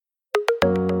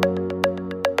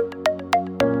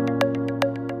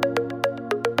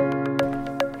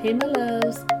Hey, my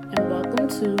loves, and welcome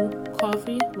to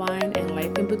Coffee, Wine, and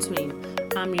Life in Between.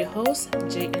 I'm your host,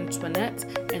 Jay Antoinette,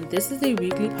 and this is a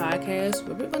weekly podcast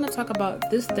where we're going to talk about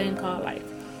this thing called life.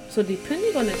 So,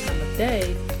 depending on the time of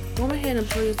day, go ahead and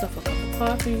pour yourself a cup of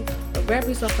coffee or grab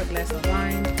yourself a glass of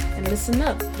wine and listen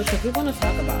up because we're going to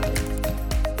talk about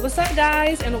it. What's up,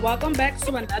 guys, and welcome back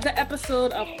to another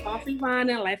episode of Coffee, Wine,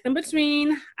 and Life in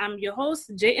Between. I'm your host,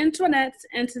 Jay Antoinette,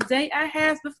 and today I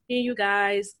have with me, you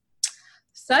guys,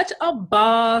 such a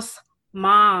boss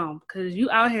mom, because you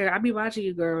out here, I be watching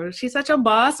you, girl. She's such a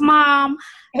boss mom.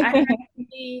 I have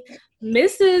me,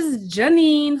 Mrs.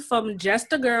 Janine from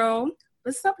Just a Girl.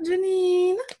 What's up,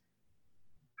 Janine?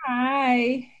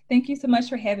 Hi. Thank you so much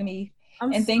for having me.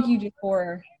 Thank you just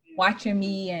for watching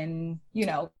me and,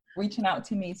 reaching out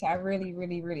to me. So I really,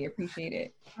 really, really appreciate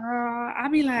it. I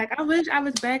be like, I wish I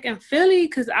was back in Philly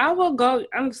because I will go.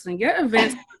 I'm listening. Your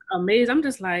events are amazing. I'm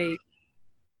just like,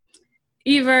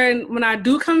 even when I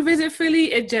do come visit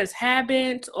Philly, it just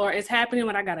happened, or it's happening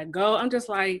when I gotta go. I'm just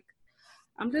waiting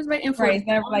for it.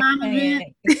 Never like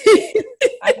saying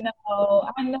I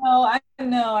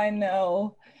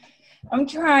know. I'm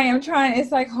trying.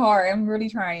 It's like hard. I'm really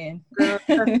trying. Girl,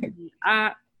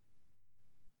 I'm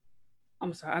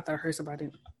sorry. I thought I heard somebody.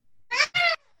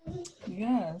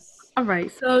 Yes. All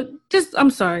right. So I'm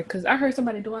sorry because I heard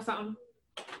somebody doing something.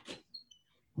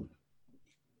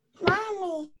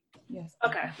 Mommy. Yes.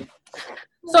 Okay.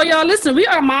 So y'all listen, we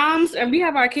are moms and we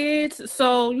have our kids.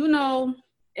 So,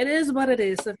 it is what it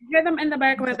is. So if you hear them in the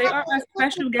background, they are our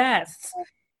special guests.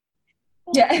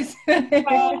 Yes.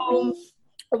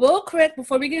 Real quick,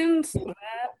 before we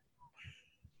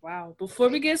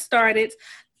get started,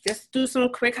 just do some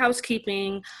quick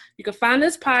housekeeping. You can find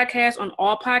this podcast on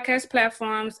all podcast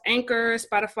platforms, Anchor,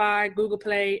 Spotify, Google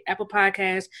Play, Apple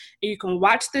Podcasts. And you can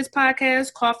watch this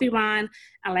podcast, Coffee, Wine,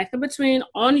 and Life in Between,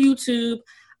 on YouTube.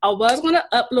 I was going to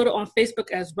upload it on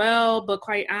Facebook as well, but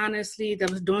quite honestly,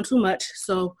 that was doing too much.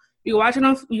 So you can watch it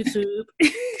on YouTube.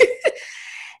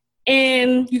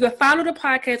 And you can follow the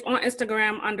podcast on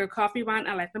Instagram under Coffee, Wine,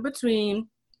 and Life in Between.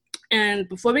 And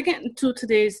before we get into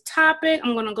today's topic,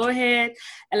 I'm going to go ahead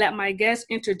and let my guest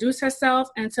introduce herself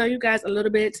and tell you guys a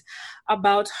little bit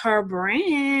about her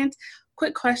brand.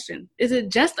 Quick question. Is it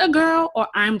Just a Girl or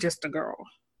I'm Just a Girl?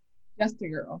 Just a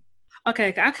Girl.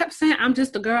 Okay, I kept saying I'm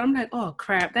just a girl. I'm like, oh,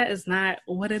 crap, that is not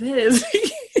what it is.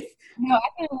 No, I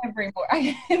can elaborate more.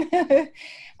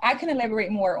 I can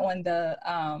elaborate more on the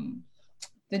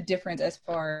difference as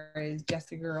far as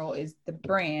Just a Girl is the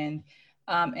brand.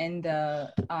 And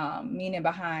the meaning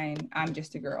behind I'm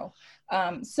Just a Girl.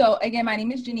 So again, my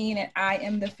name is Janine and I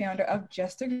am the founder of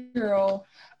Just a Girl,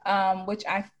 which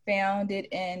I founded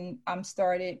and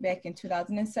started back in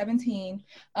 2017.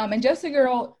 And Just a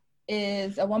Girl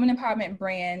is a woman empowerment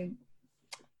brand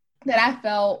that I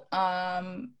felt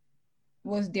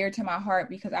was dear to my heart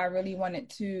because I really wanted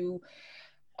to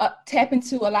tap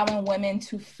into allowing women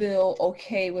to feel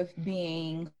okay with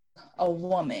being a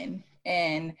woman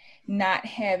and not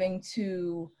having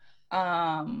to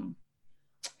kind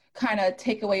of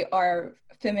take away our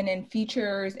feminine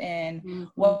features and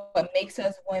what makes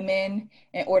us women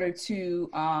in order to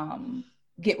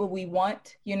get what we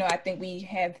want. I think we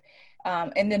have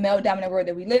in the male dominant world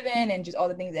that we live in and just all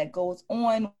the things that goes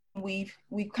on, we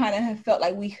kind of have felt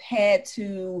like we had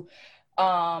to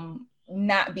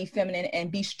not be feminine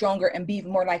and be stronger and be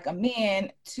more like a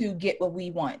man to get what we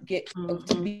want,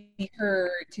 to be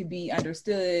heard, to be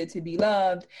understood, to be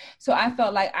loved. So I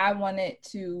felt like I wanted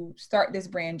to start this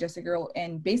brand, Just a Girl,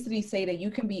 and basically say that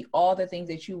you can be all the things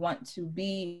that you want to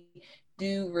be,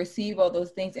 receive all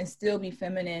those things and still be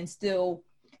feminine, still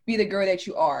be the girl that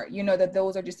you are. That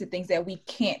those are just the things that we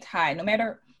can't hide, no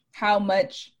matter how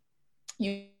much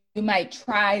you might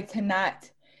try to not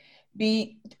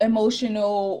be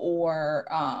emotional or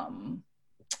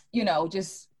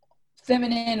just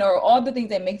feminine or all the things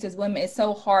that makes us women. It's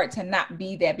so hard to not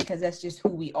be that because that's just who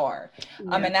we are.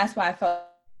 Yeah. And that's why I felt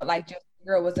like Just a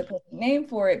Girl was the perfect name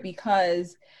for it,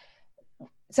 because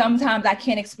sometimes I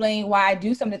can't explain why I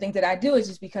do some of the things that I do. It's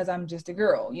just because I'm just a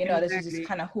girl, Exactly. This is just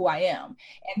kind of who I am.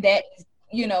 And that is,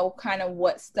 kind of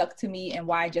what stuck to me and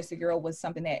why Just a Girl was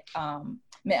something that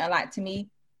meant a lot to me.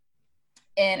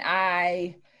 And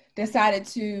I decided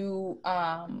to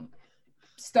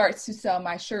start to sell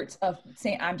my shirts of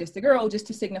saying I'm just a girl, just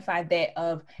to signify that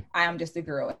of I am just a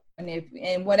girl.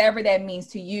 And whatever that means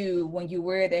to you when you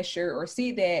wear that shirt or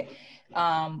see that,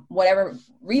 whatever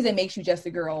reason makes you just a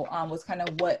girl, was kind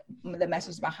of what the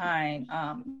message behind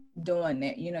doing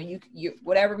that. You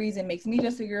whatever reason makes me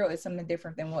just a girl is something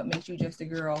different than what makes you just a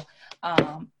girl.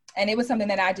 And it was something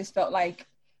that I just felt like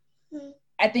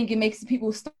I think it makes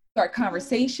people start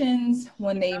conversations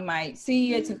when they might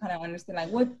see it, to kind of understand like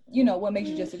what makes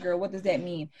you just a girl, what does that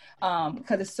mean,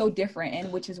 because it's so different.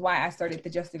 And which is why I started the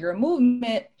Just a Girl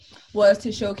movement, was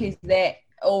to showcase that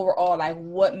overall, like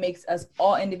what makes us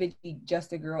all individually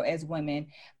just a girl as women.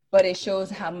 But it shows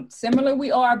how similar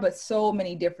we are, but so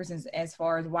many differences as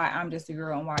far as why I'm just a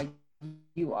girl and why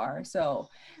you are. So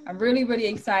I'm really, really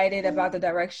excited about the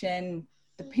direction.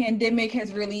 The pandemic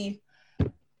has really,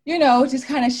 just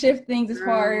kind of shift things as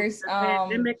far as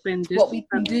what we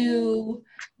can do.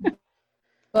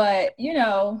 But,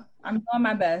 I'm doing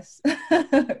my best.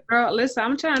 Girl, listen,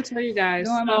 I'm trying to tell you guys.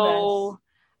 So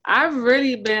I've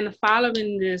really been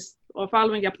following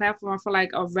your platform for like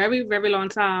a very, very long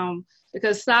time.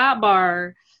 Because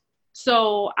sidebar,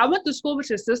 so I went to school with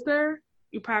your sister.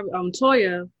 You probably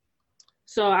Toya.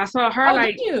 So I saw her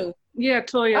did you? Yeah,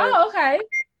 Toya. Oh, okay.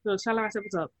 So tell her I said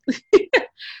what's up.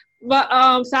 But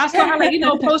so I saw her like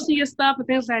posting your stuff and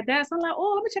things like that. So I'm like,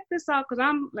 oh, let me check this out, because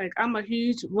I'm a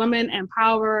huge women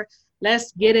empower.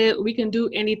 Let's get it. We can do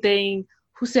anything.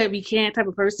 Who said we can't type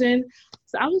of person.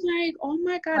 So I was like, oh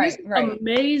my God, this is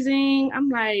amazing. I'm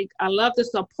like, I love the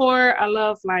support. I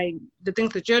love like the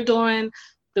things that you're doing,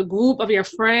 the group of your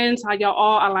friends, how y'all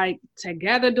all are like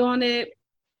together doing it.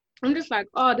 I'm just like,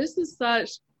 oh, this is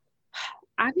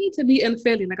I need to be in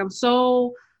Philly. Like, I'm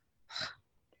so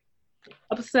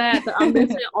upset that I'm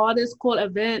missing all these cool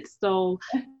events. So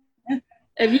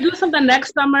if you do something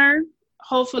next summer,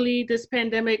 hopefully this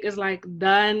pandemic is like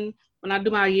done. When I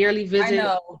do my yearly visit,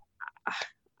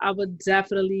 I would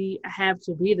definitely have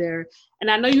to be there. And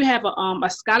I know you have a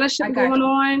scholarship going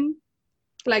on.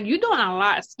 Like, you're doing a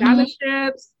lot of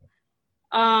scholarships.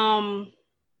 Mm-hmm.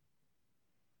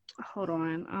 Hold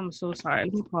on. I'm so sorry.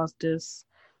 Let me pause this.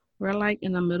 We're like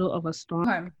in the middle of a storm.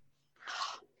 Okay. All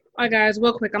right, guys,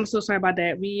 real quick. I'm so sorry about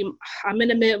that. I'm in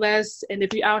the Midwest, and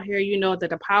if you're out here, you know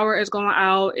that the power is going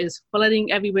out. It's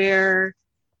flooding everywhere,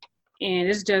 and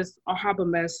it's just a horrible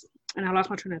mess. And I lost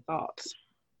my train of thought.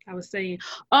 I was saying,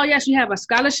 oh, yes, you have a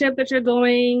scholarship that you're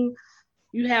doing.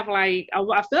 You have like,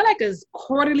 I feel like it's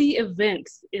quarterly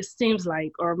events, it seems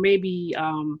like, or maybe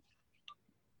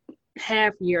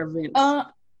half-year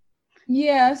events.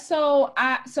 Yeah, so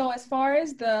as far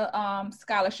as the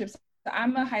scholarships,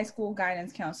 I'm a high school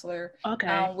guidance counselor,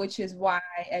 which is why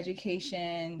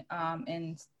education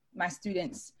and my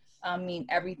students mean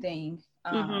everything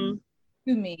to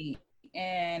me.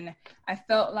 And I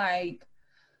felt like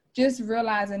just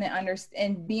realizing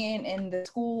and being in the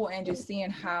school and just seeing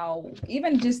how,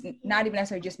 even just not even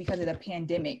necessarily just because of the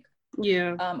pandemic,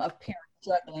 of parents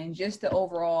struggling, just the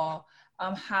overall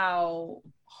how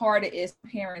hard it is for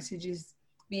parents to just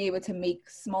be able to make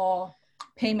small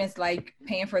payments, like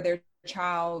paying for their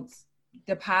child's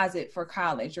deposit for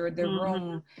college or their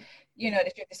room, that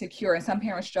you have to secure. And some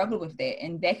parents struggle with that,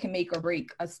 and that can make or break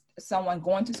someone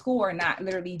going to school or not,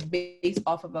 literally based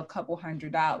off of a couple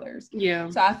 $100s. Yeah.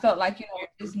 So I felt like,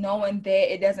 just knowing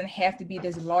that it doesn't have to be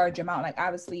this large amount. Like,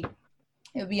 obviously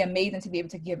it would be amazing to be able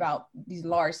to give out these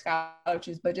large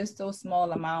scholarships, but just those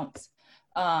small amounts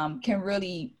can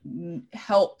really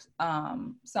help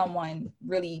someone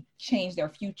really change their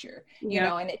future,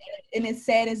 and it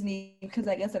saddens me because,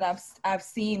 like I said, I've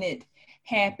seen it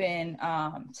happen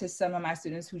to some of my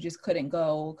students who just couldn't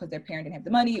go because their parent didn't have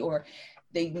the money, or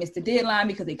they missed the deadline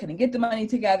because they couldn't get the money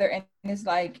together. And it's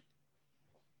like,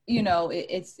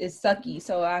 it's sucky.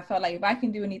 So I felt like if I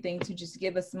can do anything to just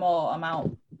give a small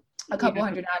amount, a couple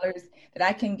 $100 that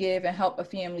I can give and help a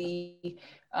family,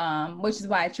 which is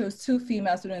why I chose 2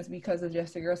 female students, because of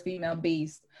Just a Girl's female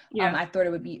based. I thought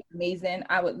it would be amazing.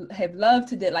 I would have loved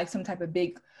to do like some type of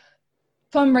big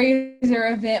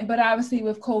fundraiser event, but obviously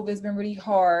with COVID, it's been really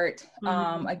hard,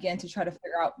 again, to try to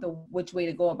figure out which way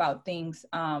to go about things.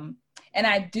 And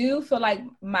I do feel like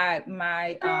my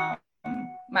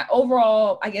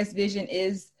overall, I guess, vision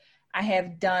is I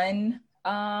have done,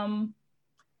 I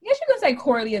guess you could say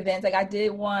quarterly events. Like, I did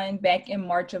one back in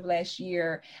March of last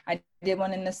year. I did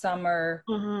one in the summer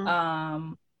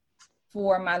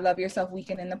for my Love Yourself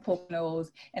weekend in the Poconos.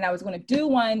 And I was going to do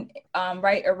one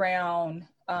right around,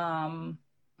 I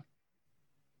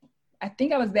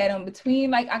think I was battling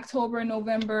between like October and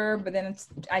November, but then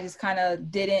I just kind of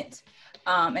didn't.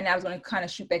 And I was going to kind of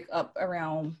shoot back up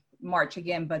around March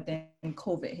again, but then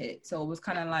COVID hit. So it was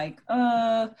kind of like,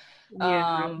 kind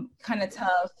of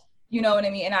tough. You know what I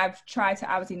mean? And I've tried to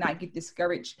obviously not get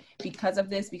discouraged because of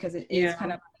this, because it is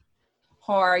kind of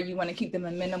hard. You want to keep the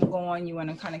momentum going. You want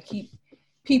to kind of keep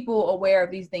people aware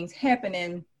of these things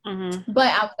happening. But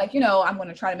I was like, I'm going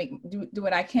to try to do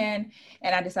what I can.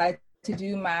 And I decided to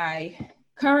do my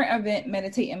current event,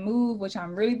 Meditate and Move, which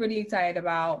I'm really, really excited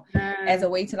about as a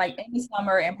way to like end the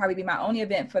summer and probably be my only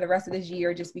event for the rest of this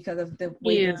year just because of the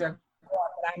way things are going.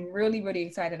 But I'm really, really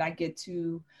excited I get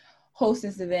to host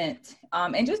this event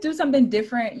and just do something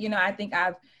different. You know, I think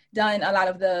I've done a lot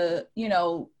of the, you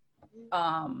know,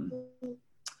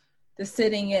 the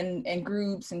sitting in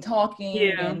groups and talking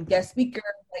and guest speakers.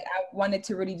 Like I wanted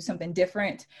to really do something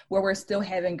different where we're still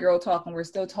having girl talk and we're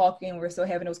still talking, we're still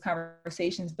having those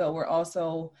conversations, but we're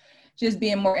also just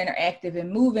being more interactive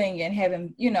and moving and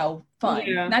having, you know, fun.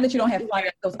 Not that you don't have fun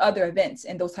at those other events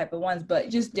and those type of ones, but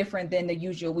just different than the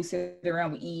usual. We sit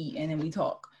around, we eat, and then we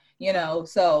talk, you know?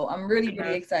 So I'm really,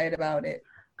 really excited about it.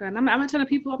 And I'm gonna tell the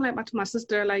people, I'm like to my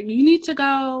sister, like, you need to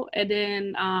go, and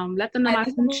then let them know I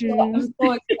sent you. I'm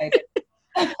so excited.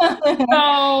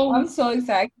 I'm so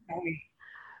excited.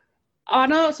 Oh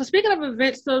no! So speaking of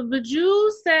events, so would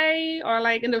you say, or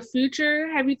like in the future,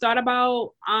 have you thought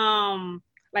about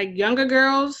like younger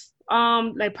girls,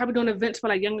 like probably doing events for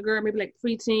like younger girls, maybe like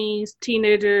preteens,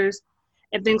 teenagers,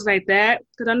 and things like that?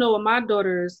 Because I know with my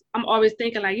daughters, I'm always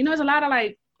thinking like, you know, there's a lot of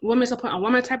like women support on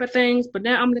women type of things, but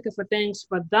then I'm looking for things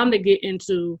for them to get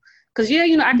into. Because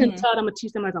you know, I can tell them and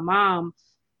teach them as a mom,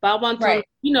 but I want to,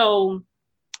 you know,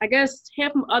 I guess hear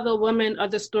from other women,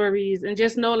 other stories, and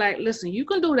just know like, listen, you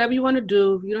can do whatever you want to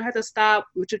do. You don't have to stop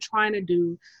what you're trying to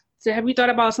do. So have you thought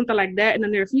about something like that in the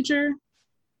near future?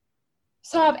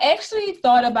 So I've actually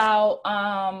thought about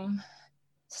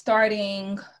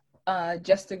starting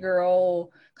Just a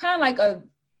Girl, kind of like a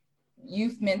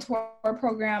youth mentor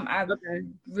program. I've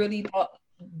really thought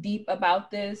deep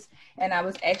about this, and I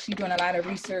was actually doing a lot of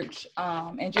research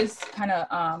and just kind of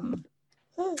I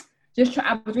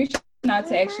was reaching out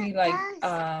to actually like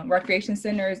recreation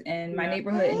centers in my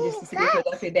neighborhood and just the city of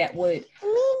Philadelphia that would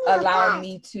allow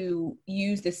me to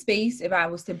use the space if I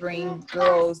was to bring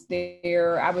girls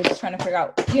there. I was trying to figure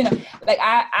out, you know, like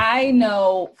I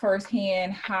know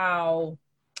firsthand how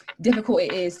difficult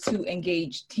it is to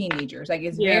engage teenagers. Like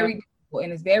it's very difficult,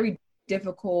 and it's very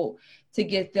difficult to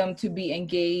get them to be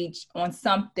engaged on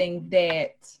something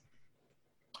that,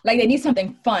 like, they need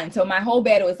something fun. So my whole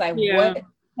battle is like, what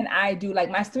can I do? Like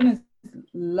my students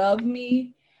love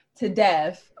me to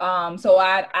death. So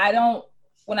I don't,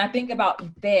 when I think about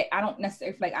that, I don't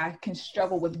necessarily feel like I can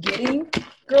struggle with getting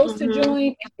girls to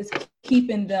join. It's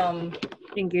keeping them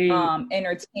engaged,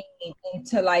 entertained, and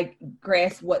to like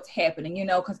grasp what's happening, you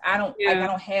know, because I don't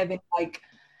have any like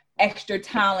extra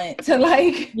talent to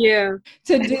like to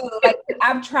do. Like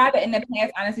I've tried it in the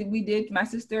past. Honestly, we did, my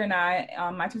sister and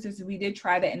I, my two sisters, we did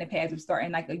try that in the past of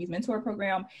starting like a youth mentor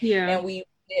program. And we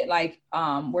did like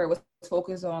where it was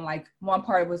focused on like one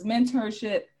part was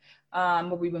mentorship,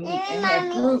 where we would meet and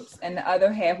have groups, and the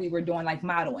other half we were doing like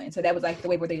modeling. So that was like the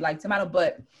way where they like to model,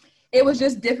 but it was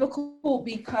just difficult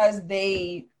because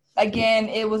they, again,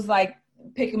 it was like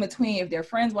picking between if their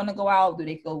friends want to go out, do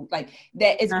they go, like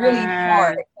that. It's really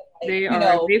hard. Like, they are,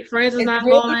 know, their friends are not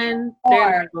really going,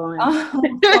 they're not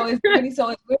going. So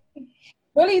it's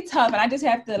really tough. And I just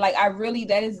have to like,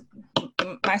 that is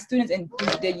my students and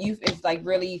the youth is like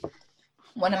really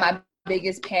one of my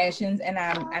biggest passions, and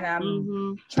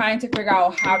I'm trying to figure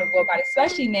out how to go about it,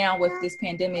 especially now with this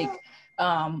pandemic,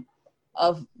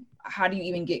 of how do you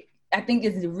even get, I think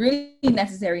it's really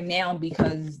necessary now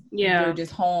because you're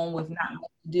just home with not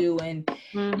much to do, and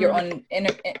you're on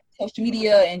social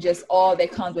media and just all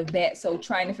that comes with that. So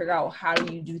trying to figure out how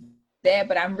do you do that.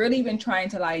 But I'm really been trying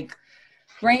to like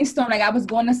brainstorm. Like I was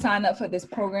going to sign up for this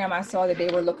program. I saw that they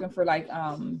were looking for like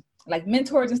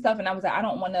mentors and stuff. And I was like, I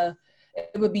don't want to,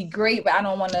 it would be great, but I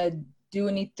don't want to do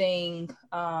anything,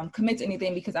 commit to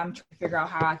anything because I'm trying to figure out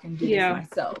how I can do this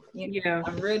myself. You know,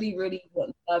 I really, really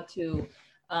would love to.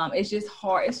 It's just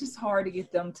hard. It's just hard to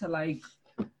get them to like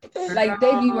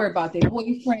they be worried about their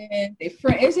boyfriend, their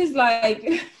friend. It's just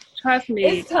like, trust me,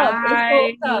 it's tough.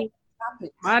 It's so tough.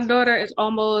 My daughter is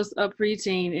almost a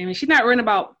preteen. I mean, she's not worrying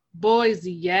about boys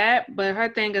yet, but her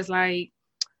thing is like,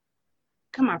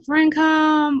 can my friend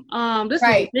come? This is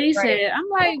what they said. I'm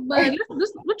like, but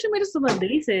this, what you mean? This is what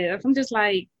they said. I'm just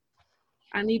like,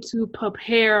 I need to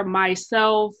prepare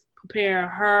myself, prepare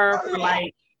her for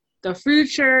like the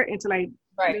future, and to like.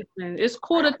 Listen, it's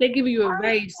cool that they give you a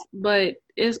race, but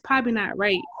it's probably not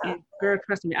right. And girl,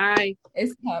 trust me,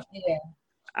 it's tough. Yeah,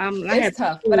 it's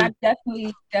tough. But I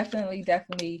definitely.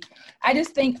 I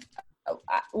just think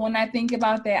when I think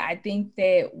about that, I think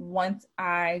that once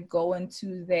I go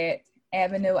into that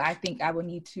avenue, I think I will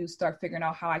need to start figuring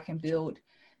out how I can build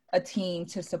a team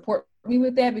to support me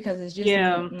with that, because it's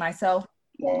just myself.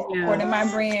 Supporting my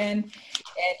brand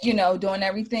and, you know, doing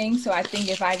everything. So I think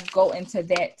if I go into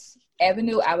that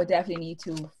avenue, I would definitely need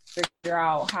to figure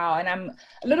out how, and I'm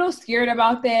a little scared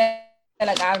about that.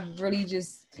 Like I really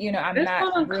just, I'm it's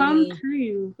not gonna really. come to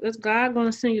you. It's God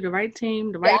gonna send you the right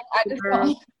team, the right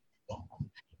girl.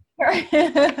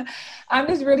 I'm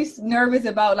just really nervous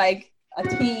about like a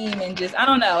team and just I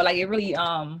don't know, like it really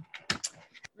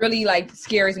really like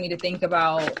scares me to think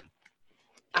about.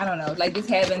 I don't know, like just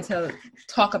having to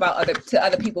talk about to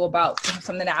other people about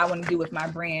something that I want to do with my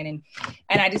brand,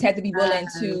 and I just have to be willing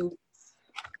to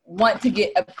want to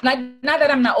get not that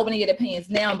I'm not open to get opinions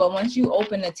now, but once you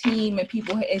open a team and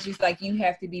people, it's just like you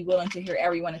have to be willing to hear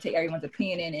everyone and take everyone's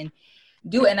opinion in and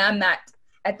do it. And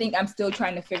I think I'm still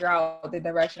trying to figure out the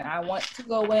direction I want to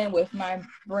go in with my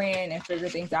brand and figure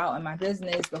things out in my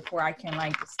business before I can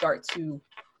like start to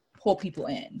pull people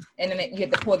in. And then you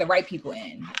have to pull the right people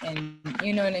in, and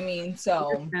you know what I mean? So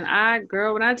and when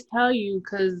I tell you,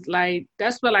 because like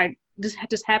that's what like this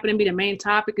just happened to be the main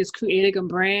topic is creating a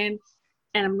brand.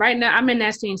 And right now I'm in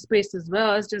that same space as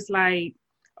well. It's just like,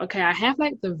 okay, I have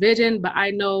like the vision, but I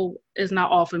know it's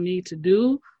not all for me to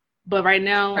do. But right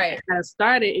now, I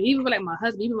started, and even like my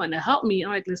husband, even wanting to help me,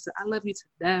 I'm like, listen, I love you to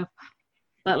death,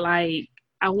 but like,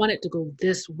 I want it to go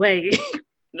this way.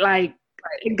 Like,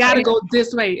 it gotta go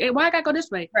this way. Hey, why I gotta go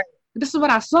this way? Right. This is what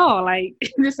I saw. Like,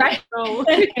 this is so.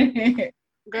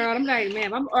 Girl, I'm like,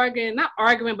 man, if I'm not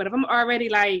arguing, but if I'm already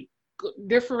like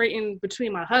differing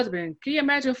between my husband, can you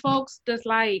imagine folks that's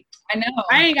like, I know,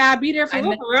 I ain't gotta be there for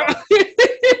real.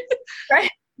 Right.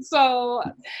 So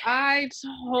I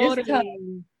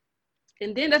totally.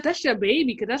 And then that's your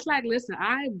baby, because that's like, listen,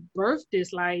 I birthed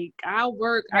this. Like, I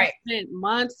spent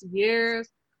months, years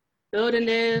building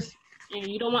this, and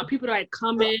you don't want people to like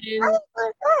come in,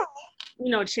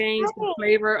 change the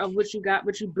flavor of what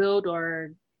you build,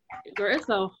 or it's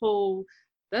a whole.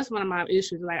 That's one of my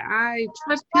issues. Like, I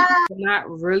trust people, but not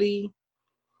really.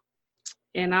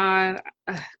 And I'm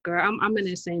in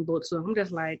the same boat too. I'm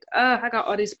just like, I got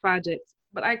all these projects,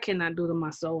 but I cannot do them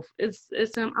myself.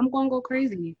 I'm gonna go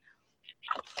crazy.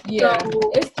 Yeah,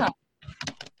 so, it's tough,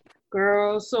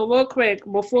 girl. So real quick,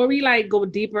 before we like go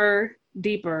deeper,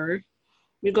 we're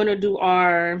gonna do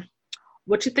our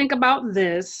what you think about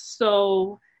this.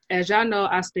 So as y'all know,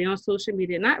 I stay on social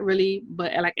media, not really,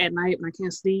 but like at night when I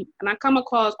can't sleep, and I come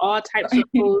across all types of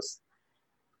posts,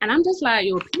 and I'm just like,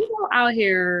 yo, people out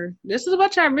here, this is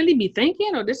what y'all really be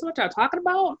thinking, or this is what y'all talking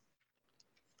about.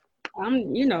 I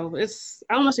don't want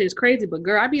to say it's crazy, but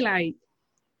girl, I be like,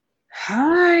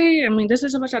 hi, I mean, this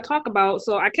is what I talk about.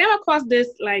 So I came across this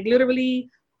like literally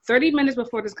 30 minutes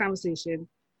before this conversation.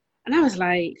 And I was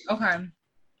like, okay,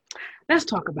 let's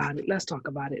talk about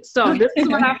it. So this is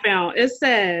what I found. It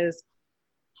says,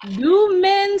 do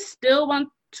men still want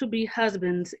to be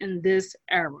husbands in this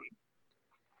era?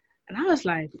 And I was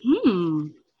like,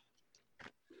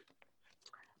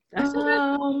 that's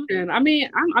I mean,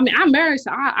 I'm married,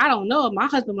 so I don't know if my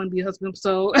husband want to be a husband.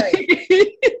 So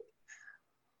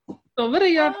So what are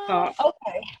your thoughts?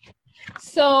 Okay.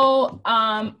 So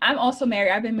I'm also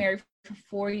married. I've been married for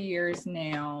 4 years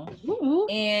now. Ooh.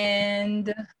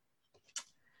 And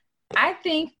I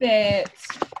think that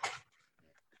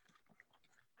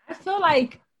I feel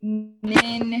like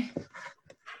men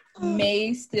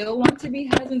may still want to be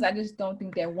husbands. I just don't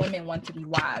think that women want to be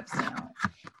wives now.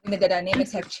 And the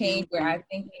dynamics have changed where I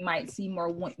think we might see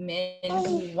more men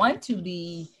who want to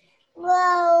be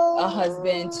a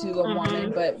husband to a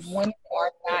woman, but women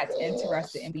are not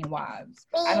interested in being wives.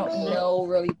 I don't know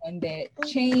really when that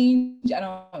changed. I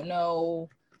don't know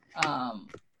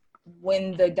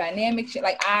when the dynamic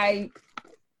like I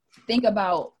think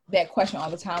about that question all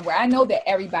the time, where I know that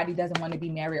everybody doesn't want to be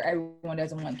married or everyone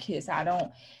doesn't want kids. So I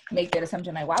don't make that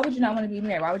assumption like, why would you not want to be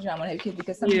married? Why would you not want to have kids?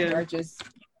 Because some people are just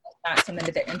not something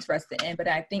that they're interested in. But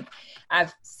I think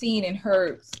I've seen and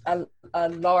heard a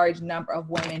large number of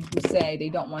women who say they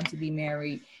don't want to be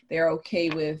married. They're okay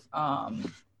with,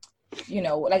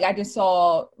 like I just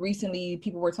saw recently,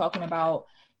 people were talking about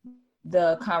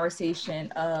the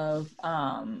conversation of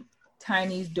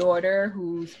Tiny's daughter,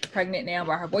 who's pregnant now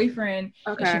by her boyfriend.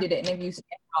 Okay. And she did an interview saying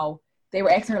how they were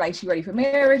asking her like, she ready for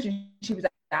marriage? And she was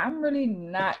like, I'm really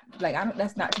not, like,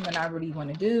 that's not something I really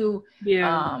want to do.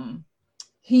 Yeah.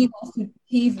 He's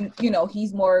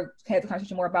more has a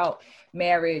conversation more about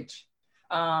marriage.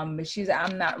 She's like,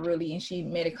 I'm not really, and she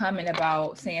made a comment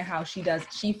about saying how she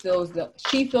feels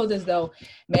as though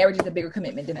marriage is a bigger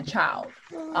commitment than a child,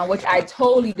 which I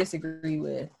totally disagree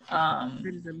with.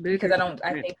 Because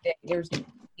I think that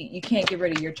you can't get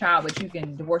rid of your child, but you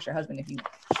can divorce your husband if you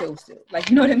chose to. Like,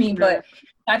 you know what I mean? Yeah. But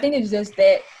I think it's just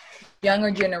that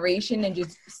younger generation and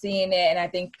just seeing that, and I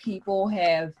think people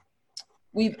have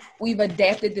we've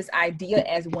adapted this idea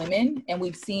as women, and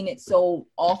we've seen it so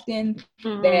often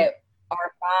Mm-hmm. that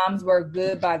our moms were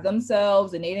good by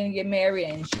themselves and they didn't get married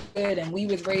and shit, and we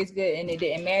was raised good and it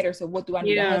didn't matter. So what do I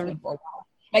need a husband for?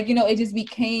 Like, you know, it just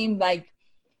became like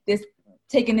this,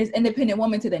 taking this independent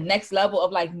woman to the next level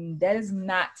of like, that is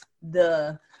not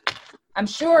the, I'm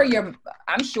sure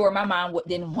my mom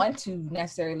didn't want to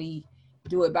necessarily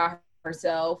do it by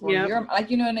herself, or you're like,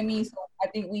 you know what I mean? So I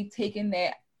think we've taken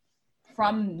that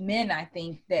from men. I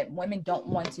think that women don't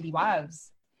want to be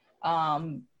wives.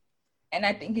 And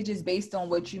I think it's just based on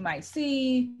what you might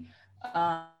see,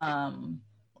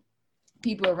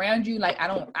 people around you. Like, I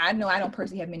don't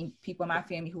personally have many people in my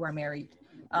family who are married,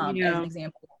 as an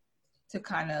example, to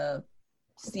kind of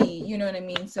see, you know what I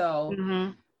mean? So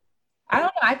I don't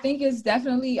know. I think it's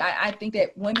definitely, I think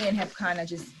that women have kind of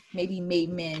just maybe made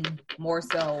men more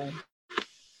so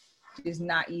just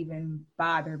not even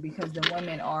bother, because the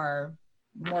women are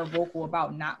more vocal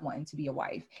about not wanting to be a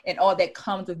wife and all that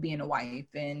comes with being a wife.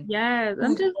 And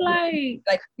I'm just like,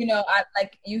 you know, I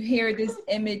like, you hear this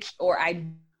image or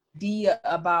idea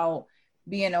about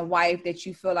being a wife that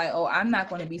you feel like, oh, I'm not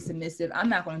going to be submissive, I'm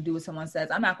not going to do what someone says,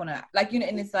 I'm not going to, like, you know.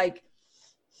 And it's like,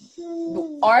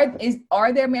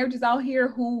 are there marriages out here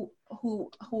who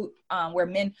where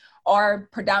men are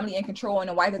predominantly in control and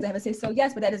the wife doesn't have a say? So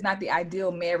yes, but that is not the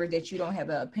ideal marriage, that you don't have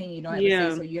an opinion, you don't have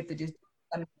a say, so you have to just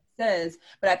says.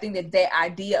 But I think that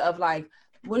idea of like,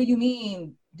 what do you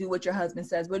mean do what your husband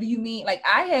says? What do you mean? Like,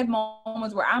 I have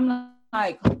moments where I'm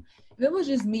like, if it was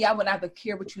just me, I would not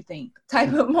care what you think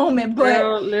type of moment. But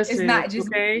girl, listen, it's not just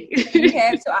okay. You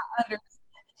have to, I understand.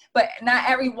 But not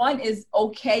everyone is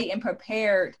okay and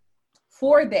prepared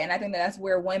for that. And I think that's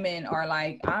where women are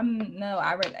like,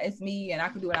 it's me and I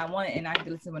can do what I want and I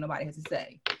can listen to what nobody has to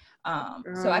say.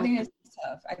 So I think it's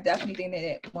tough. I definitely think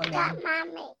that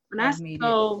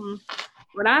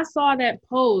when I saw that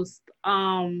post,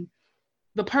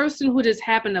 the person who just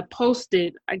happened to post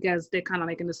it, I guess they're kind of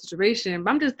like in the situation.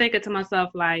 But I'm just thinking to myself,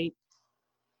 like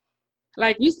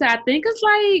you said, I think it's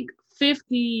like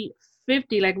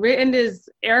 50-50. Like, we're in this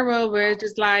era where it's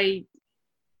just like,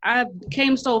 I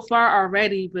came so far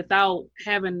already without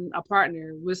having a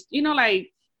partner. Was, you know,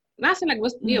 like, not saying like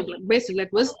what's basically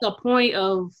like what's the point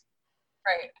of,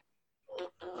 right?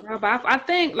 But I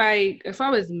think, like, if I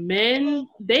was men,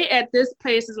 they at this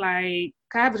place is like,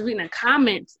 I was reading the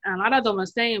comments, and a lot of them are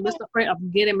saying, what's the point of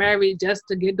getting married just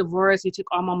to get divorced? You took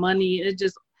all my money. It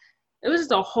was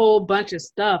just a whole bunch of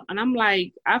stuff. And I'm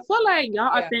like, I feel like y'all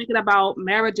are thinking about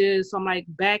marriages from like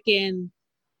back in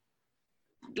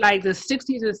like the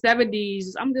 60s and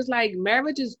 70s. I'm just like,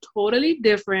 marriage is totally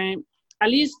different. At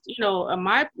least, you know,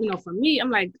 for me, I'm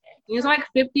like, it's like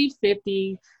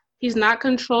 50-50. He's not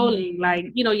controlling. Like,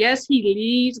 you know, yes, he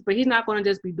leads, but he's not going to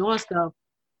just be doing stuff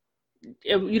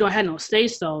if you don't have no say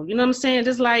so. You know what I'm saying?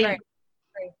 Just like, right.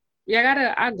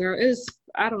 It's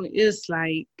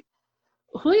like,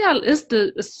 who y'all, it's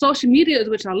the social media is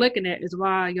what y'all looking at is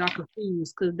why y'all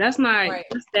confused. Because that's not,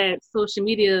 it's that social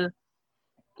media,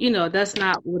 you know, that's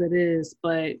not what it is.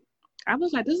 But I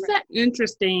was like, this is an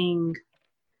interesting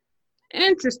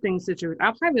situation.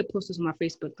 I'll probably post this on my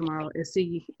Facebook tomorrow and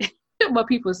see what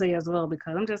people say as well,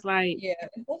 because I'm just like, it's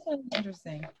definitely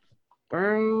interesting.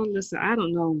 Girl, listen, I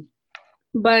don't know.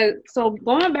 But so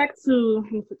going back to,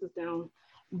 let me put this down,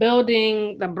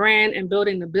 building the brand and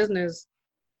building the business.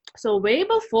 So way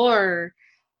before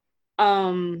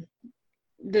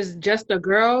this Just a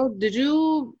Girl, did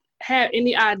you have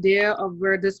any idea of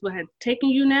where this would have taken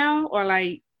you now? Or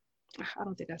like, I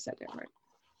don't think I said that right.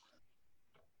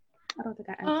 I don't think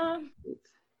I answered.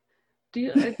 Do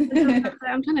you?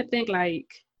 I'm trying to think, like,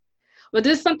 was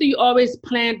this something you always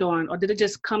planned on, or did it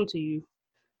just come to you?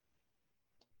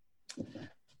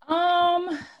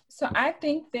 So I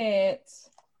think that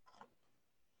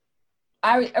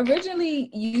I originally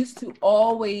used to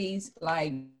always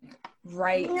like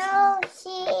write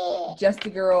Just a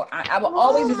Girl. I will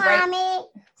always just write.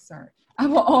 Sorry, I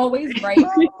will always write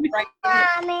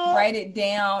it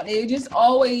down. It just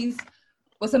always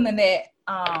was something that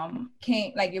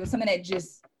it was something that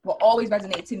just will always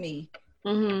resonate to me.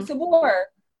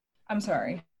 So I'm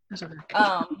sorry. That's okay.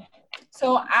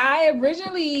 So I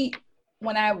originally,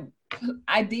 I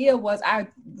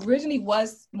originally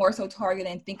was more so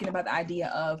targeted and thinking about the idea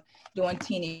of doing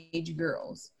teenage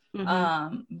girls.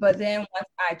 But then once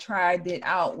I tried it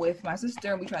out with my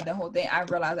sister and we tried the whole thing, I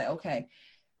realized that, okay,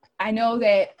 I know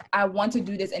that I want to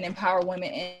do this and empower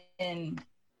women in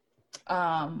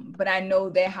But I know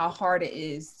that how hard it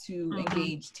is to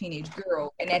engage teenage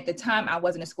girls. And at the time, I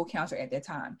wasn't a school counselor at that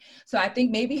time. So I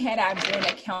think maybe had I been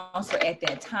a counselor at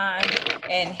that time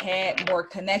and had more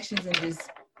connections and just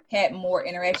had more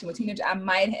interaction with teenagers, I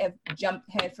might have jumped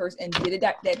head first and did it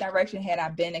that direction had I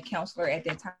been a counselor at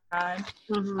that time.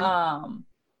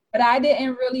 But I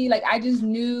didn't really, like, I just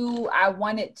knew I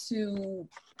wanted to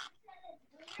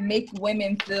make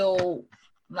women feel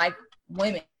like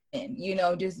women. You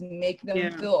know, just make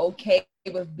them feel okay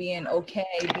with being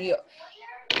okay.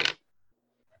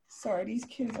 Sorry, these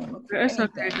kids don't look for anything.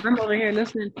 Okay. I'm over here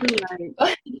listening too.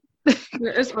 Like,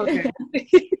 it's okay.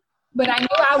 But I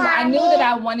knew that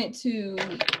I wanted to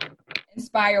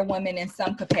inspire women in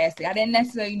some capacity. I didn't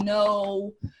necessarily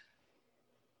know.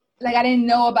 Like, I didn't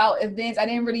know about events. I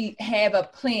didn't really have a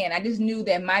plan. I just knew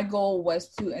that my goal was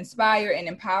to inspire and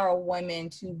empower women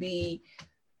to be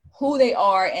who they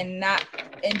are and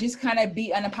just kind of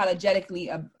be unapologetic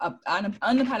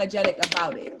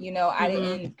about it. You know, I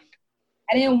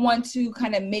didn't want to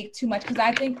kind of make too much, because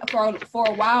I think for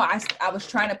a while I was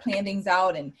trying to plan things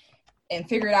out and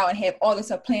figure it out and have all this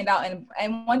stuff planned out.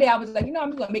 And one day I was like, you know, I'm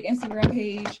just gonna make an Instagram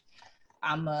page.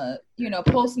 I'm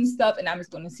posting stuff and I'm just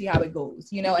going to see how it goes,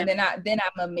 you know, and then I'm going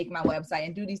to make my website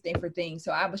and do these different things.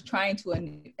 So I was trying to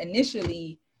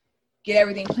initially get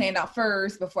everything planned out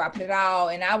first before I put it out.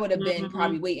 And I would have been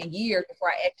probably waiting years before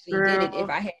I actually did it if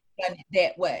I had done it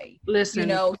that way. Listen, you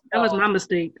know, that was my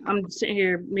mistake. I'm sitting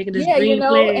here making this dream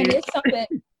plan. And it's something,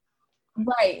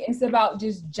 right. It's about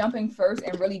just jumping first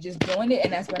and really just doing it.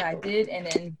 And that's what I did. And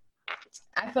then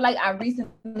I feel like I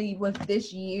recently, with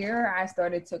this year, I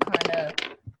started to kind of,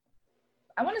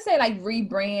 I want to say like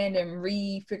rebrand and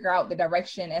figure out the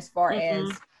direction as far as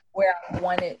where I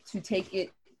wanted to take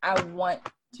it. I want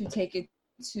to take it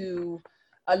to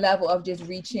a level of just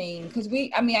reaching, because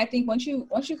I think once you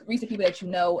reach the people that you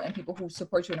know and people who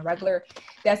support you in a regular,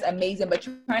 that's amazing. But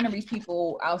you're trying to reach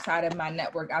people outside of my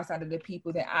network, outside of the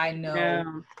people that I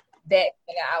know. That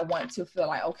I want to feel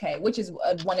like, okay, which is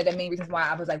one of the main reasons why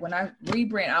I was like, when I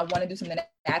rebrand, I want to do something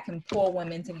that I can pull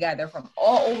women together from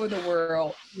all over the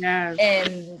world.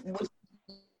 And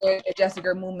where the Just a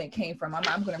Girl movement came from.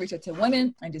 I'm going to reach out to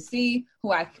women and just see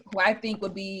who I think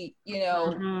would be, you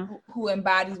know, who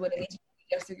embodies what it means to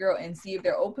be Just a Girl, and see if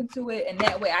they're open to it. And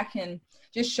that way I can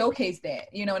just showcase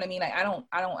that, you know what I mean? Like, I don't,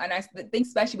 and I think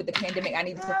especially with the pandemic, I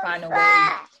needed to find a way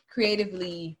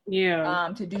creatively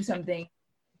to do something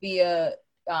via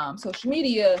social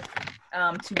media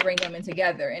to bring women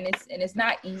together, and it's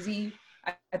not easy.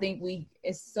 I think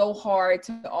it's so hard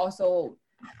to also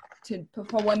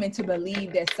for women to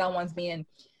believe that someone's being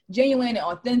genuine and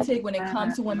authentic when it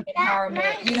comes to women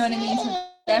empowerment. You know what I mean? So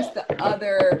that's the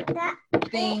other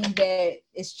thing that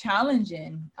is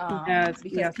challenging,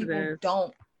 because people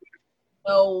don't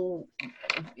know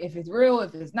if it's real,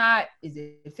 if it's not, is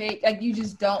it fake? Like, you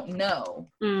just don't know.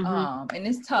 And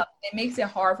it's tough. It makes it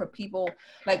hard for people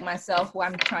like myself, who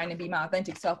I'm trying to be my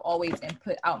authentic self always and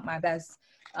put out my best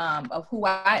of who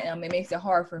I am. It makes it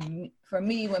hard for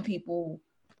me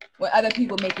when other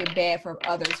people make it bad for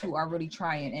others who are really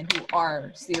trying and who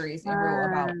are serious and real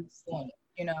about doing it,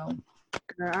 you know.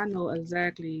 Girl, I know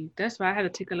exactly. That's why I had to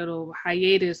take a little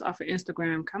hiatus off of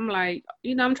Instagram. I'm like,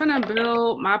 you know, I'm trying to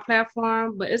build my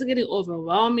platform, but it's getting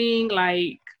overwhelming.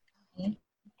 Like,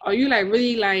 are you like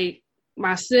really like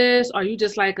my sis? Are you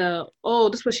just like this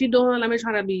is what she doing? Let me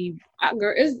try to be.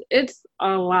 Girl, it's a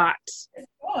lot. It's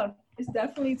tough. It's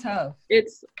definitely tough.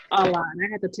 It's a lot. And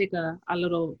I had to take a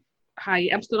little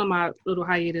hiatus. I'm still on my little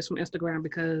hiatus from Instagram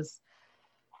because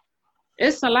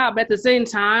it's a lot, but at the same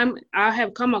time, I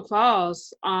have come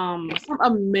across some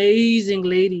amazing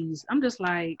ladies. I'm just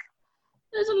like,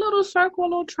 there's a little circle, a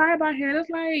little tribe out here.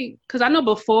 It's like, because I know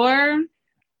before,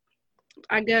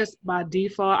 I guess by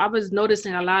default, I was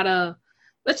noticing a lot of,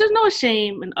 there's just no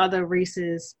shame in other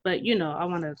races, but you know, I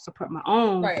want to support my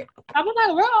own. Right. I was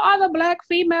like, where are all the Black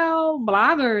female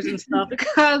bloggers and stuff?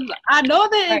 Because I know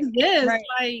they exist. Right.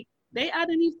 Like, they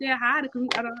underneath their hide.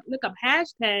 I don't look up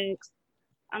hashtags.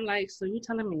 I'm like, so you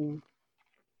telling me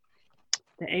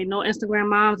there ain't no Instagram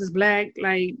moms is Black?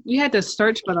 Like, you had to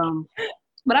search for them.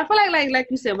 But I feel like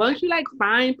you said, once you like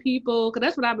find people, because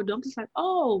that's what I've been doing. I'm just like,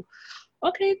 oh,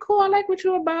 okay, cool. I like what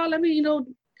you're about. Let me, you know,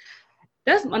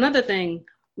 that's another thing.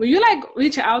 When you like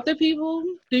reach out to people,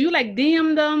 do you like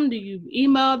DM them? Do you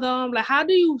email them? Like, how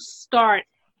do you start?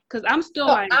 Because I'm still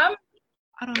I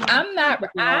don't know. I'm not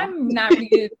really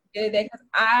good at that, because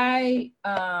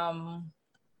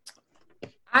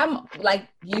I'm like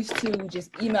used to just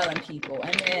emailing people,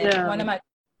 and then one of my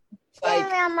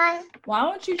like, why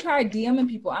don't you try DMing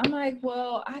people? I'm like,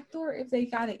 well, I thought if they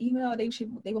got an email, they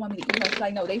would want me to email. She's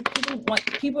like, no,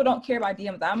 people don't care about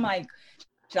DMs. I'm like,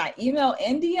 should I email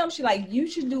and DM? She's like, you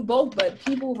should do both, but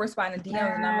people respond to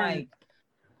DMs. And I'm like,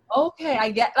 okay, I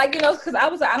get, like, you know, because I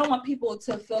was like, I don't want people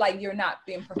to feel like you're not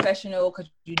being professional because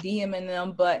you're DMing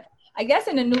them. But I guess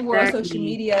in the new world, social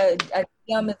media, a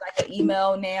DM is like an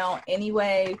email now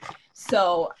anyway.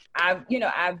 So I've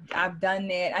done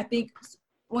that. I think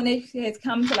when it has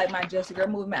come to like my Just a Girl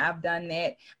movement, I've done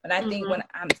that. But I think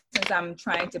since I'm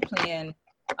trying to plan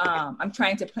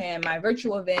my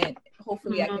virtual event.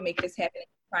 Hopefully I can make this happen.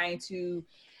 Trying to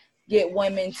get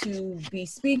women to be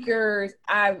speakers.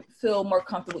 I feel more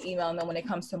comfortable emailing them when it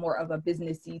comes to more of a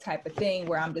businessy type of thing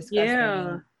where I'm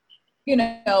discussing, you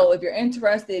know, if you're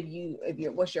interested,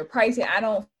 what's your pricing. I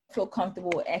don't feel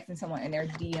comfortable asking someone in their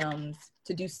DMs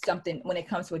to do something when it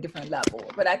comes to a different level.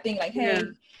 But I think like, hey,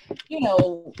 you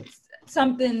know,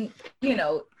 something, you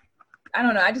know, I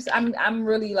don't know. I'm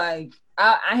really like,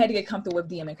 I had to get comfortable with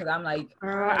DMing because I'm like,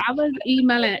 I was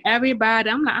emailing everybody.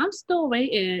 I'm like, I'm still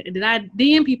waiting. And then I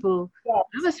DM people. I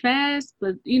was fast,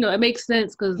 but you know, it makes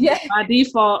sense because by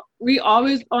default, we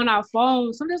always on our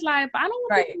phones. So I'm just like, I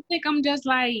don't want people to think I'm just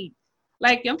like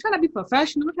I'm trying to be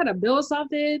professional. I'm trying to build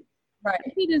something. Right.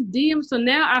 He just DM. So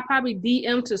now I probably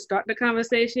DM to start the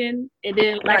conversation, and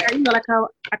then like how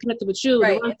I connected with you.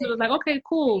 Right. The one was like, okay,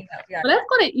 cool. But let's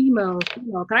go to emails.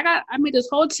 You know, cause I made this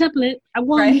whole template. I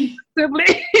want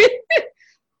template.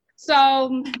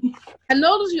 So I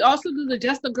noticed you also do the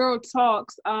Just a Girl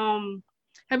talks.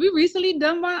 Have you recently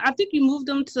done one? I think you moved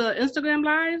them to Instagram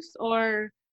lives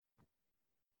or.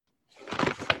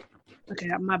 Okay,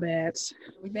 my bad.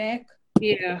 We back?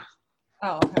 Yeah.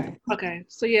 Oh, okay. Okay.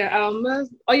 So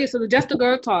so the Just a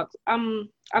Girl talks. I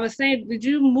was saying, did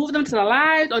you move them to the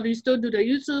live or do you still do the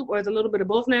YouTube or is it a little bit of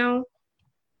both now?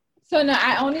 So no,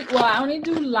 I only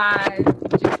do live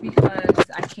just because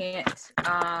I can't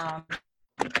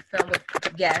film with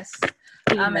guests.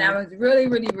 And I was really,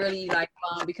 really, really like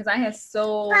because I had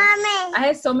so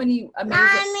many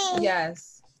amazing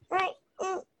yes.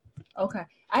 Okay.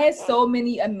 I had so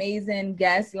many amazing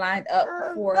guests lined up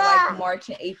for like March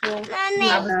and April.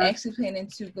 I was actually planning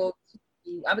to go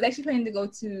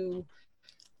to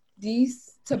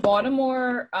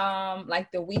Baltimore like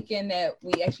the weekend that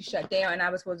we actually shut down, and I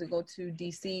was supposed to go to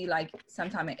DC like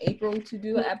sometime in April to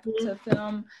do to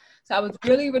film. So I was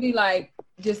really, really like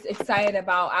just excited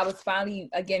about I was finally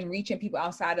again reaching people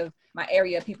outside of my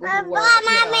area, people who were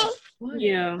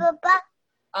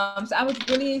so I was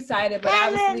really excited, but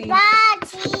obviously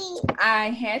I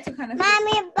had to kind of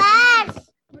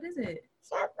what is it?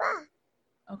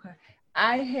 Okay.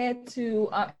 I had to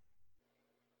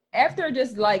after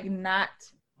just like not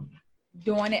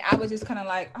doing it, I was just kind of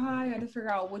like, I got to figure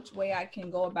out which way I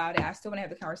can go about it. I still want to have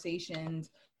the conversations.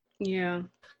 Yeah.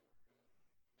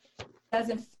 It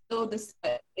doesn't feel this.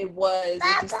 It was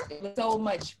so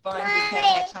much fun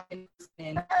having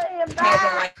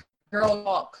like girl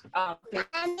talk.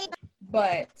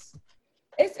 But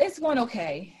it's going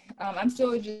okay. I'm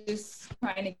still just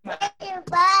trying to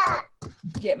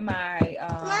get my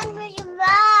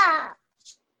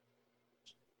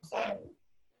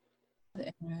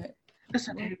That's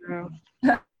okay, girl.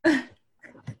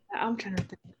 I'm trying to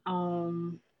think.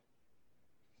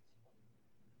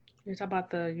 You talk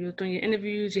about you were doing your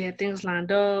interviews, you had things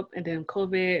lined up, and then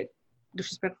COVID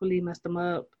disrespectfully messed them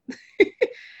up.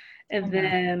 And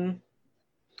then,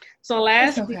 so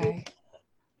last week,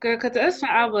 girl, because that's why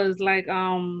I was like,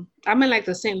 I'm in like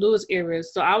the St. Louis area,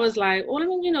 so I was like, let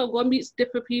me, go and meet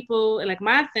different people. And like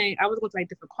my thing, I was going to like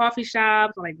different coffee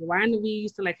shops or like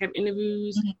wineries to like have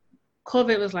interviews. Mm-hmm.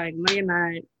 COVID was like, no, you're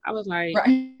not. I was like,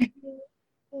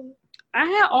 I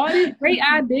had all these great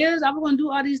ideas. I was going to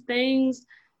do all these things.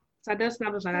 So that's when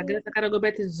I was like, I guess I got to go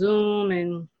back to Zoom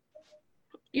and,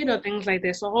 things like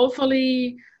that. So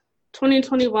hopefully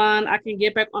 2021, I can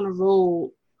get back on the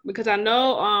road because I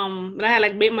know when I had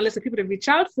like made my list of people to reach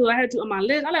out to, I had to on my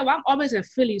list. I'm like, I'm always in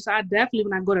Philly. So I definitely,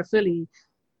 when I go to Philly,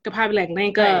 could probably like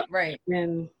link up. Right.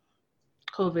 And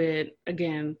COVID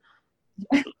again.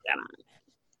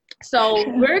 So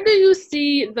where do you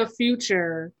see the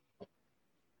future,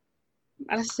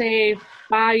 let's say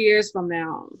 5 years from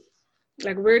now?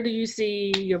 Like, where do you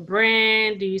see your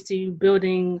brand? Do you see you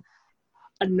building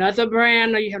another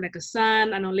brand, or you have like a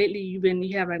son? I know lately you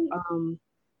have like,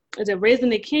 is it Raising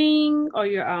the King, or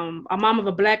you're a mom of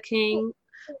a Black king?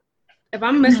 If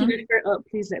I'm messing your shirt up,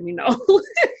 please let me know.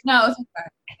 No, it's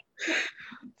okay.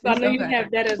 So I know you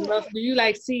have that as well. So do you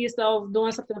like see yourself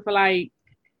doing something for like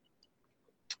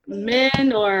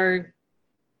men, or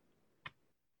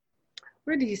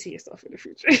Where do you see yourself in the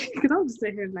future? Because I'm just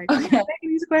sitting here like, okay,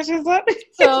 these questions up.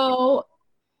 So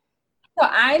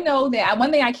I know that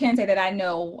one thing I can say that I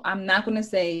know, I'm not going to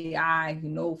say I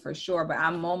know for sure, but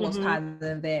I'm almost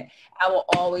positive that I will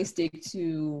always stick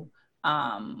to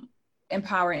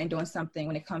empowering and doing something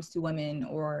when it comes to women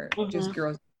or just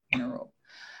girls in general.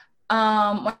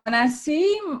 When I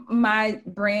see my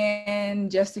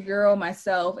brand, Just a Girl,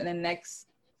 myself in the next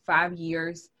 5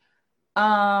 years,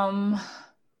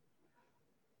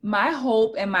 my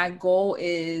hope and my goal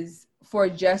is for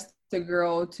Just a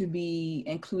Girl to be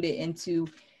included into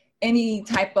any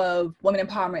type of women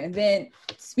empowerment event,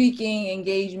 speaking,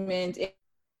 engagement,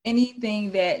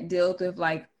 anything that deals with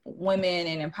like women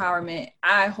and empowerment.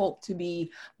 I hope to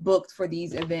be booked for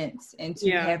these events and to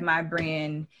have my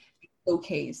brand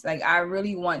showcased. Like, I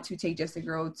really want to take Just a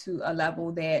Girl to a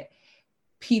level that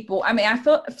people, I mean, I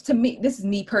feel, to me, this is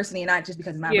me personally, not just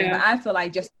because of my brand, but I feel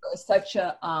like Just a Girl is such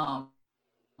a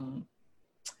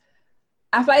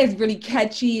I feel like it's really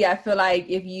catchy. I feel like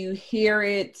if you hear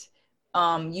it,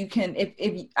 you can,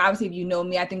 if obviously if you know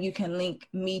me, I think you can link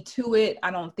me to it. I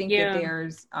don't think that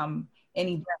there's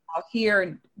any brand out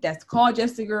here that's called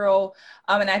Just a Girl.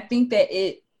 And I think that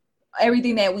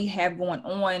everything that we have going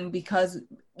on, because,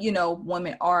 you know,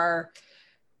 women are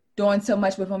doing so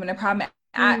much with women empowerment.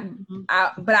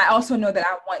 But I also know that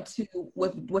I want to,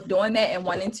 with doing that and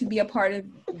wanting to be a part of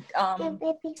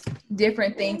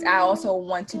different things, I also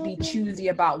want to be choosy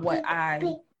about what I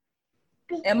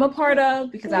am a part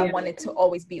of, because I want it to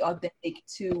always be authentic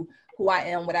to who I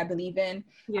am, what I believe in.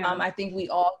 I think we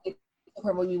all get to the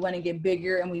point where we want to get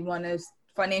bigger and we want to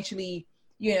financially,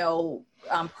 you know,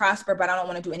 prosper, but I don't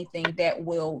want to do anything that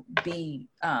will be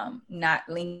not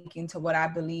linking to what I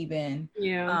believe in.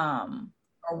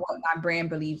 Or what my brand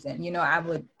believes in. You know, I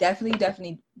would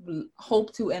definitely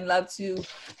hope to and love to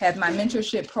have my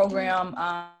mentorship program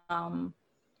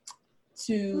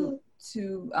to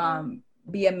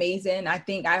be amazing. I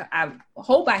think I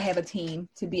hope I have a team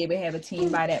to be able to have a team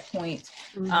by that point,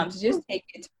 to just take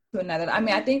it to another. I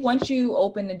mean, I think once you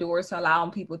open the doors to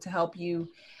allowing people to help you,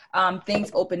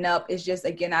 things open up. It's just,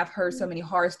 again, I've heard so many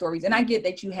horror stories, and I get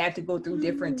that you have to go through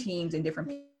different teams and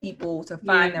different people to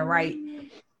find the right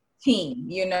team,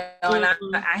 you know, and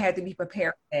I had to be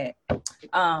prepared for that.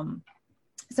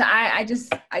 So I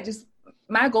just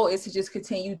my goal is to just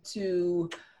continue to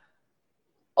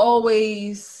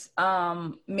always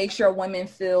make sure women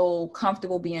feel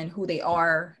comfortable being who they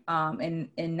are,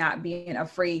 and not being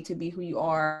afraid to be who you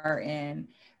are, and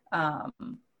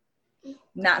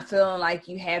not feeling like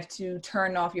you have to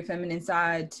turn off your feminine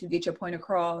side to get your point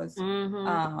across.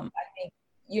 I think,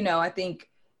 you know, I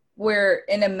think we're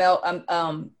in a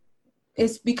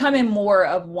it's becoming more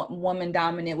of woman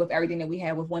dominant with everything that we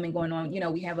have with women going on. You know,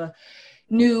 we have a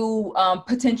new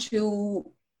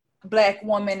potential Black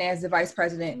woman as the vice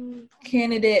president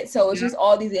candidate. So it's just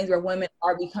all these things where women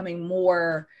are becoming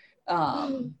more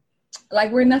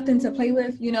like we're nothing to play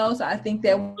with, you know? So I think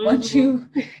that once you,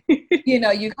 you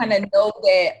know, you kind of know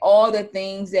that all the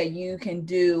things that you can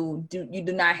do, you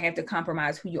do not have to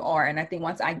compromise who you are. And I think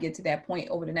once I get to that point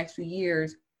over the next few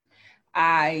years,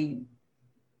 I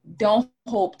don't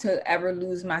hope to ever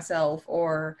lose myself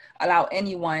or allow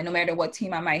anyone, no matter what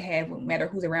team I might have, no matter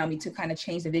who's around me, to kind of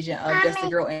change the vision of Just a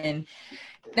Girl. And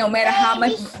no matter how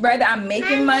much, whether I'm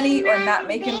making money or not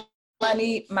making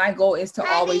money, my goal is to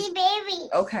always,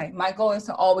 my goal is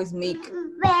to always make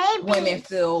women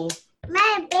feel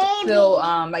like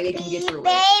they can get through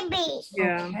it.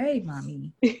 Okay,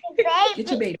 mommy. Get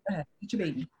your baby. Go ahead. Get your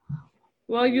baby.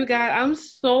 Well, you guys, I'm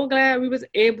so glad we was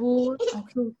able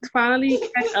to finally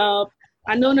catch up.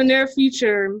 I know in the near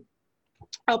future,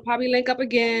 I'll probably link up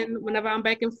again whenever I'm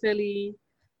back in Philly.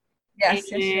 Yes.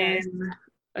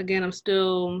 Again, I'm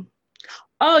still...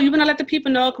 Oh, you want to let the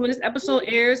people know when this episode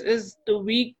airs is the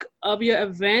week of your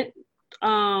event.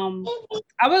 I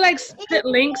would like put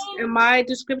links in my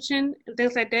description and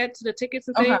things like that to the tickets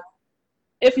and things.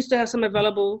 If you still have some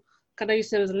available, because I know you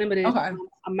said it was a limited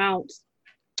amount.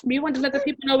 But you want to let the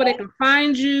people know where they can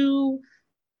find you.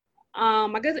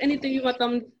 I guess anything you want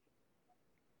them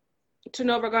to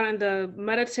know regarding the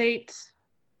meditate.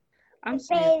 I'm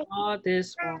saying all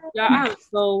this wrong. Y'all, I'm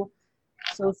so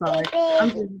sorry.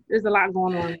 There's a lot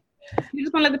going on. You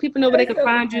just want to let the people know where they can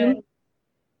find you.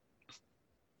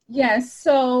 Yes,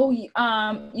 so you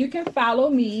can follow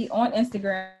me on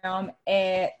Instagram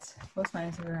at, what's my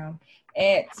Instagram?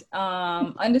 At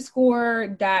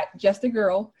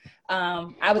 _.justagirl.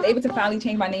 I was able to finally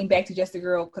change my name back to Just a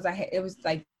Girl because it was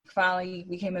like finally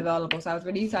became available. So I was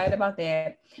really excited about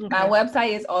that. My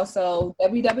website is also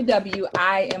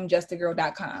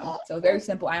www.iamjustagirl.com. So very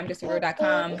simple,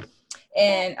 iamjustagirl.com.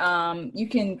 And you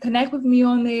can connect with me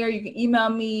on there. You can email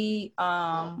me.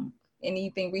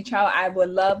 Anything, reach out. I would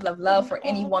love for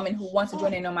any woman who wants to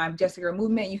join in on my Just a Girl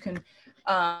movement. You can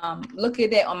look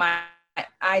at it on my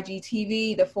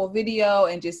IGTV, the full video,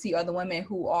 and just see other women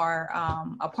who are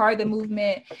a part of the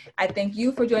movement. I thank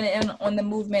you for joining in on the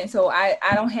movement. So I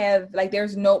don't have, like,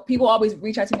 there's no, people always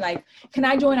reach out to me like, can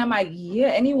I join? I'm like, yeah,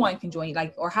 anyone can join.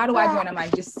 Like, or how do I join? I'm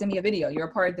like, just send me a video. You're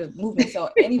a part of the movement. So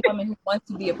any woman who wants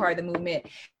to be a part of the movement,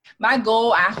 my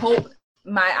goal,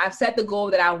 I've set the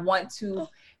goal that I want to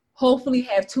hopefully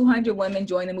have 200 women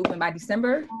join the movement by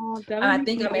December. I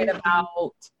think I'm at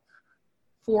about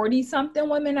 40 something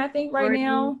women, I think, right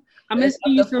now. I'm gonna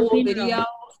send you some video.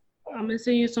 I'm gonna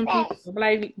send you some people.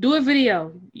 Like, do a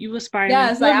video. You aspire.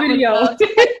 Yes, do a video.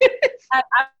 I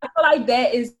feel like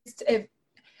that is, if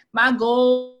my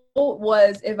goal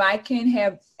was, if I can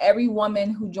have every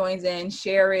woman who joins in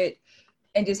share it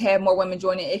and just have more women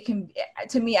join it can,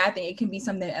 to me, I think it can be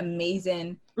something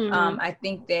amazing. I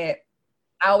think that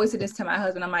I always say this to my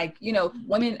husband. I'm like, you know,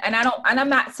 women, and I'm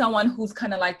not someone who's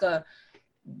kind of like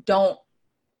don't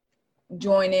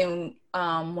join in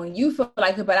when you feel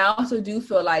like it, but I also do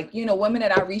feel like, you know, women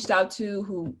that I reached out to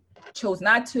who chose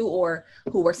not to, or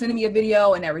who were sending me a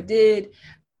video and never did.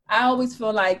 I always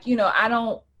feel like, you know,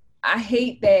 I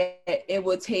hate that it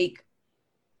would take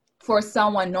for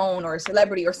someone known or a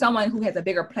celebrity or someone who has a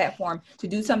bigger platform to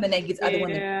do something that gets other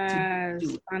women to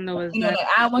do. I know. You know, like,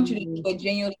 I want you to do it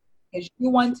genuinely because you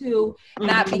want to,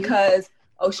 not because,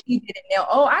 oh, she did it now,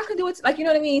 oh, I could do it, like, you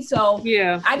know what I mean? So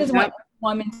yeah, I just want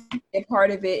women to be a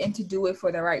part of it and to do it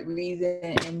for the right reason,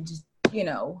 and just, you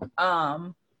know,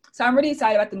 so I'm really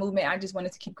excited about the movement. I just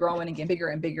wanted to keep growing and get bigger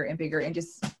and bigger and bigger, and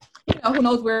just, you know, who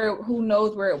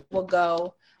knows where it will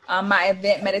go. My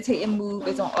event, Meditate and Move,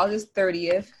 is on August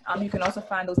 30th. You can also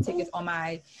find those tickets on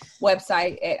my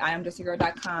website at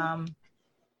IamJustAGirl.com.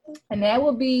 And that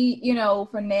will be, you know,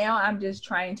 for now, I'm just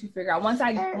trying to figure out once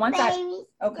I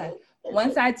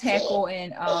tackle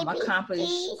and accomplish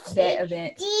that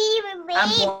event, I'm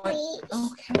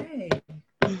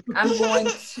going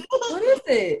to, what is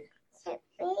it?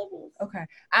 Okay.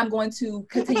 I'm going to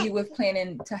continue with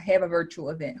planning to have a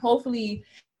virtual event. Hopefully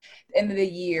end of the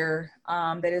year.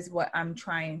 That is what I'm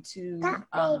trying to,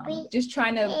 just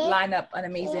trying to line up an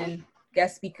amazing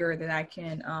guest speaker that I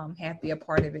can have be a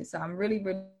part of it. So I'm really,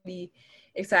 really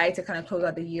excited to kind of close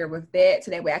out the year with that,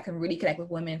 so that way I can really connect with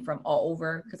women from all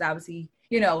over, because obviously,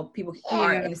 you know, people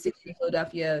aren't in the city of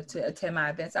Philadelphia to attend my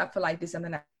events. I feel like this is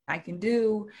something that I can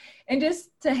do, and just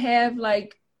to have,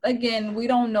 like, again, we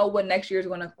don't know what next year is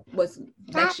going to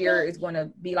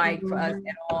be like for us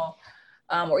at all,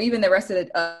 or even the rest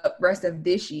of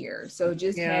this year. So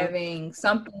just having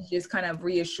something just kind of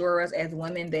reassure us as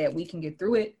women that we can get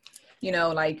through it. You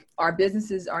know, like, our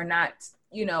businesses are not,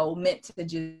 you know, meant to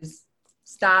just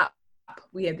stop.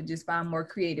 We have to just find more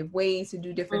creative ways to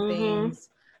do different things.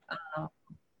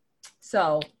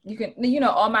 So you can, you know,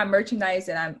 all my merchandise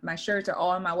and my shirts are all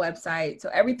on my website. So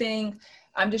everything,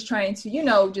 I'm just trying to, you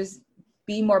know, just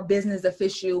be more business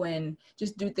official and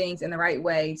just do things in the right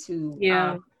way to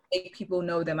make people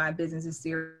know that my business is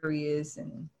serious,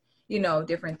 and, you know,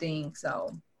 different things.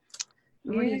 So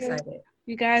I'm really excited.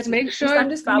 You guys, make sure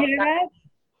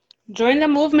join the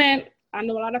movement. I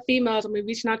know a lot of females will be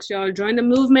reaching out to y'all. Join the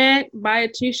movement, buy a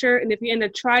t-shirt, and if you're in the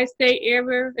tri-state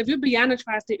area, if you're beyond the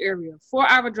tri-state area,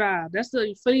 4-hour drive. That's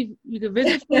Philly. You can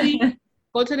visit Philly,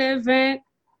 go to the event,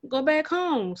 go back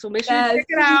home. So make sure you check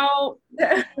it out.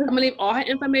 I'm gonna leave all her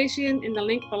information in the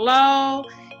link below,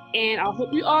 and I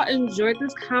hope you all enjoyed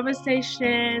this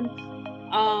conversation.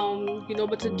 You know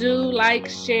what to do: like,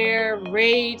 share,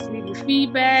 rate, leave your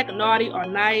feedback, naughty or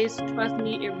nice. Trust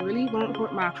me, it really won't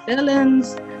hurt my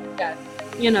feelings. Yes.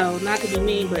 You know, not to be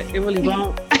mean, but it really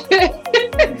won't.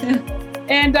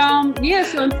 And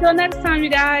so until next time, you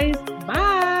guys,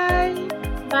 bye.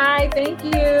 Bye, thank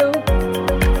you.